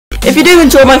If you do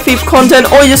enjoy my FIFA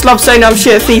content or you just love saying I'm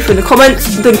shit at FIFA in the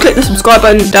comments, then click the subscribe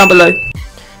button down below.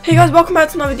 Hey guys, welcome back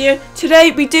to another video.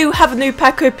 Today we do have a new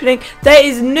pack opening.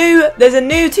 There's a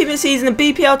new team of the season, a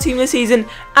BPL team of the season,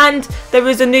 and there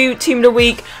is a new team of the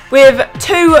week with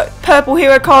 2 purple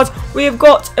hero cards. We have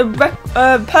got a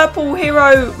purple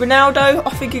hero Ronaldo. I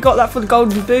think he got that for the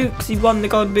golden boot because he won the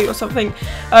golden boot or something.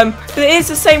 But it is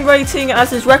the same rating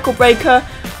as his record breaker,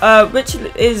 which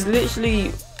is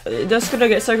literally that's gonna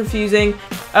get so confusing.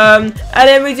 And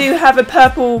then we do have a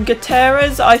purple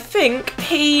Gutierrez. I think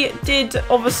he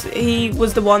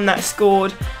was the one that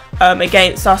scored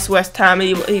against us, West Ham.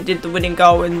 He did the winning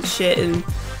goal and shit, and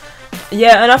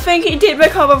yeah, and I think he did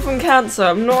recover from cancer.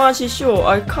 I'm not actually sure,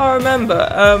 I can't remember.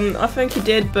 I think he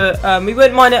did, but we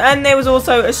wouldn't mind it. And there was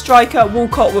also a striker,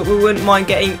 Walcott, that we wouldn't mind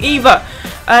getting either.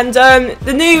 And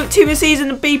the new team of the season,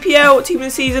 the BPL team of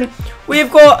the season, we have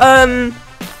got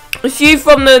a few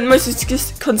from the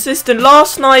most consistent.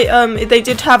 Last night they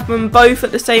did have them both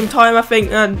at the same time. I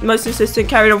think most consistent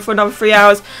carried on for another 3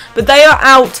 hours, but they are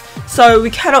out, so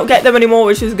we cannot get them anymore,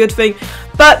 which is a good thing.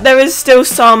 But there is still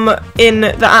some in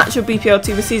the actual BPL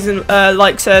team of the season,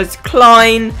 like says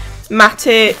Klein,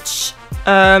 Matic,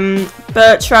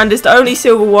 Bertrand is the only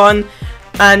silver one,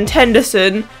 and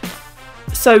Henderson.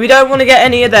 So we don't want to get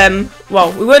any of them.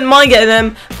 Well, we wouldn't mind getting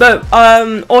them, but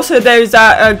also there's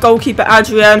that goalkeeper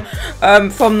Adrian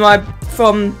from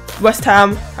West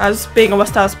Ham. As being a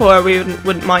West Ham supporter, we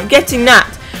wouldn't mind getting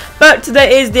that. But there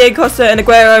is Diego Costa and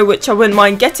Aguero, which I wouldn't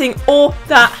mind getting, or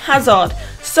that Hazard.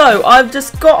 So I've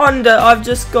just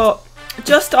got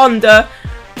just under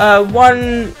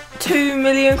 2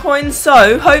 million coins.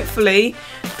 So hopefully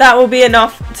that will be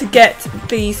enough to get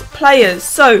these players.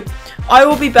 So I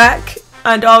will be back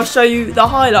and I'll show you the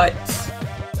highlights.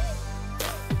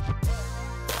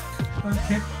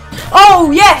 Okay. Oh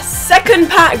yes, second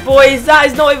pack, boys. That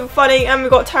is not even funny. And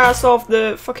we've got Tarasov,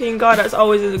 the fucking guy that's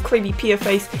always a creepy peer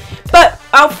face. But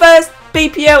our first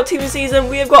BPL team of the season,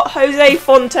 we have got Jose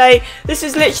Fonte. This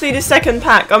is literally the second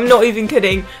pack. I'm not even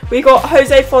kidding. We got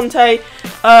Jose Fonte,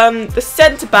 the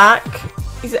centre back.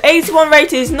 He's 81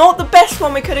 rated. He's not the best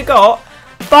one we could have got,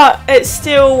 but it's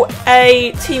still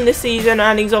a team this season,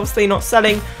 and he's obviously not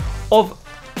selling.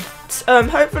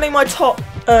 Hopefully my top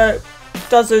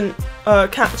doesn't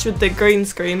catch with the green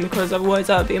screen, because otherwise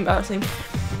that would be embarrassing.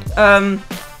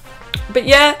 But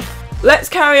yeah, let's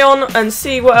carry on and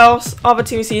see what else other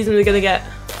team seasons we're gonna get.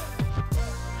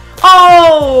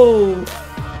 Oh,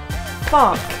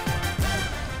 fuck!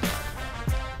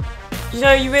 You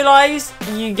know, you realise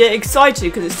you get excited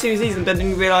because it's 2 seasons, but then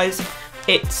you realise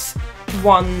it's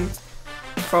one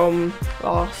from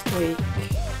last week.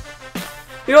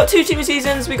 We got 2 team of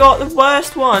seasons. We got the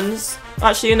worst ones.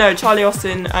 Actually, no, Charlie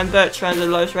Austin and Bertrand are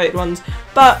the lowest rated ones,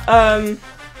 but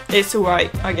it's alright,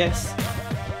 I guess.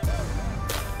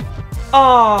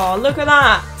 Oh, look at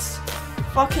that!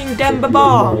 Fucking Demba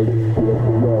Ba.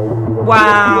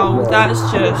 Wow, that's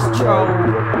just troll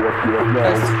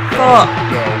as fuck.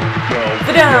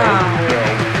 Ba-down!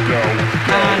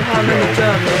 And Hannah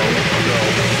German.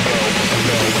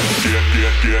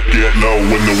 Get low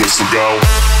when the whistle go.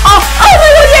 Oh my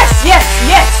god, yes, yes,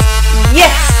 yes,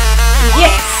 yes,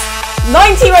 yes.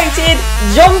 90 rated,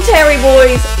 John Terry,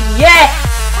 boys, yes.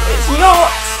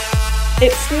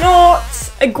 It's not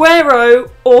Aguero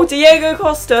or Diego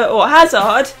Costa or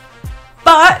Hazard,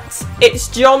 but it's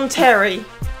John Terry.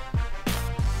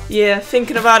 Yeah,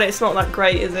 thinking about it, it's not that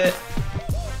great, is it?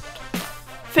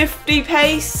 50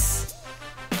 pace,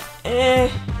 the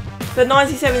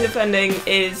 97 defending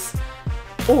is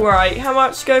alright. How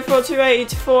much to go for? 280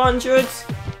 to 400.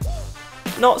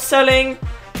 Not selling.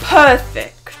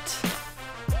 Perfect.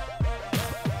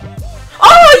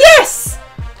 Oh yes!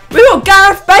 We got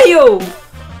Gareth Bale.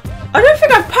 I don't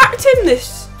think I've packed him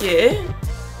this year.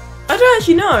 I don't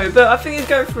actually know, but I think he's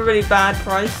going for a really bad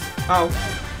price. Oh.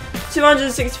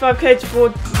 265k to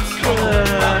 4.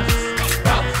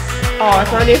 Oh,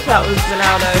 if only if that was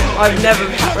Ronaldo. I've never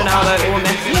had Ronaldo or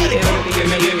Messi. It would be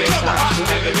amazing if that actually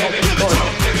happened.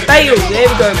 Bale, there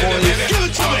we go, boys.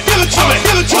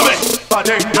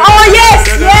 Oh yes,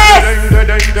 yes!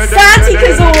 Santi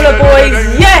Cazorla, boys.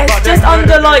 Yes, just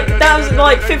under that was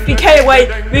like 50k away.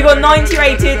 We got 90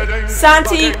 rated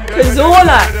Santi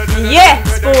Cazorla.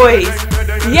 Yes, boys.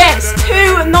 Yes,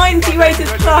 2 90 rated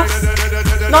plus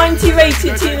 90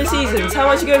 rated team of the seasons. How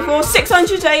much are you going for?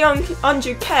 600 to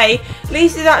 800k. At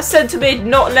least it's that centre mid,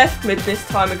 not left mid this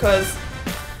time, because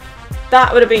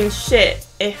that would have been shit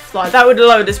if that would have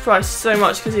lowered his price so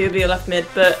much because he would be a left mid.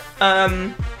 But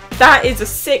that is a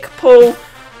sick pull.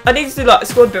 I need to do a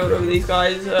squad builder with these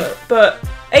guys, but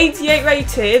 88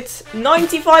 rated,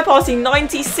 95 passing,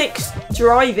 96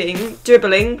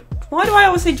 dribbling. Why do I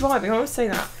always say driving? I always say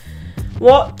that.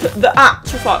 What the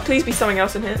actual fuck? Please be something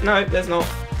else in here. No, there's not.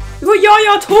 We've got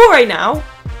Yaya Toure now.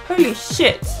 Holy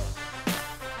shit.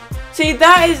 See,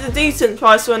 that is a decent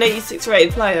price for an 86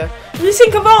 rated player. Have you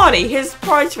seen Cavani? His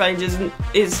price range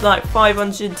is like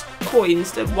 500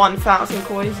 coins to 1,000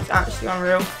 coins. It's actually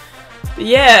unreal. But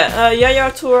yeah,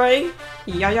 Yaya Toure.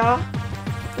 Yaya.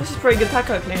 This is a pretty good pack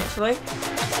opening, actually.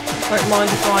 Don't mind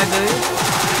if I do.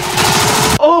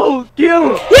 Oh,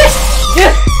 yeah! Yes!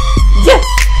 Yes! Yes!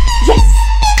 Yes!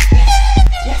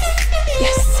 Yes!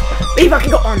 Yes! We fucking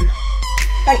got one!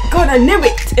 Thank God, I knew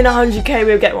it! In 100k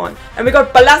we'll get one. And we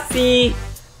got Balassi.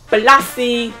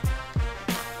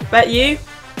 Bet you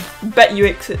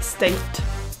extinct.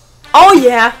 Oh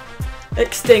yeah!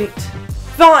 Extinct.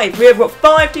 5! We have got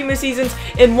 5 team of seasons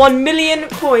in 1 million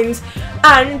coins.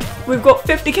 And we've got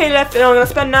 50k left, and I'm going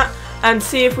to spend that and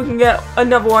see if we can get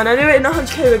another one. I knew it in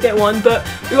 100k we'll get one, but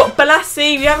we've got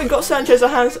Balassi, we haven't got Sanchez or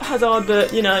Hazard,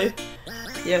 but you know,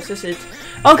 yes, this is.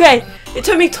 Okay, it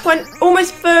took me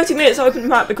almost 30 minutes to open the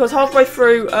map because halfway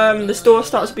through the store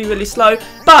starts to be really slow.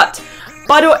 But,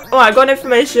 by the way, I got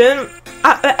information.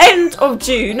 At the end of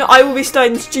June, I will be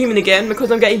starting streaming again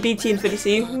because I'm getting BT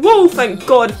Infinity. Whoa, thank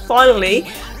God, finally.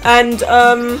 And,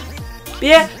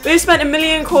 yeah, we've spent 1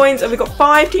 million coins and we've got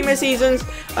 5 team of seasons.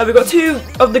 We've got 2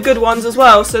 of the good ones as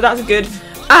well, so that's good.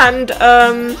 And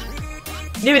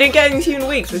yeah, we didn't get any team in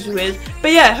weeks, which is weird.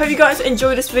 But yeah, hope you guys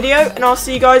enjoyed this video, and I'll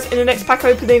see you guys in the next pack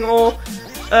opening or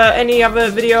any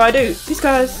other video I do. Peace,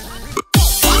 guys.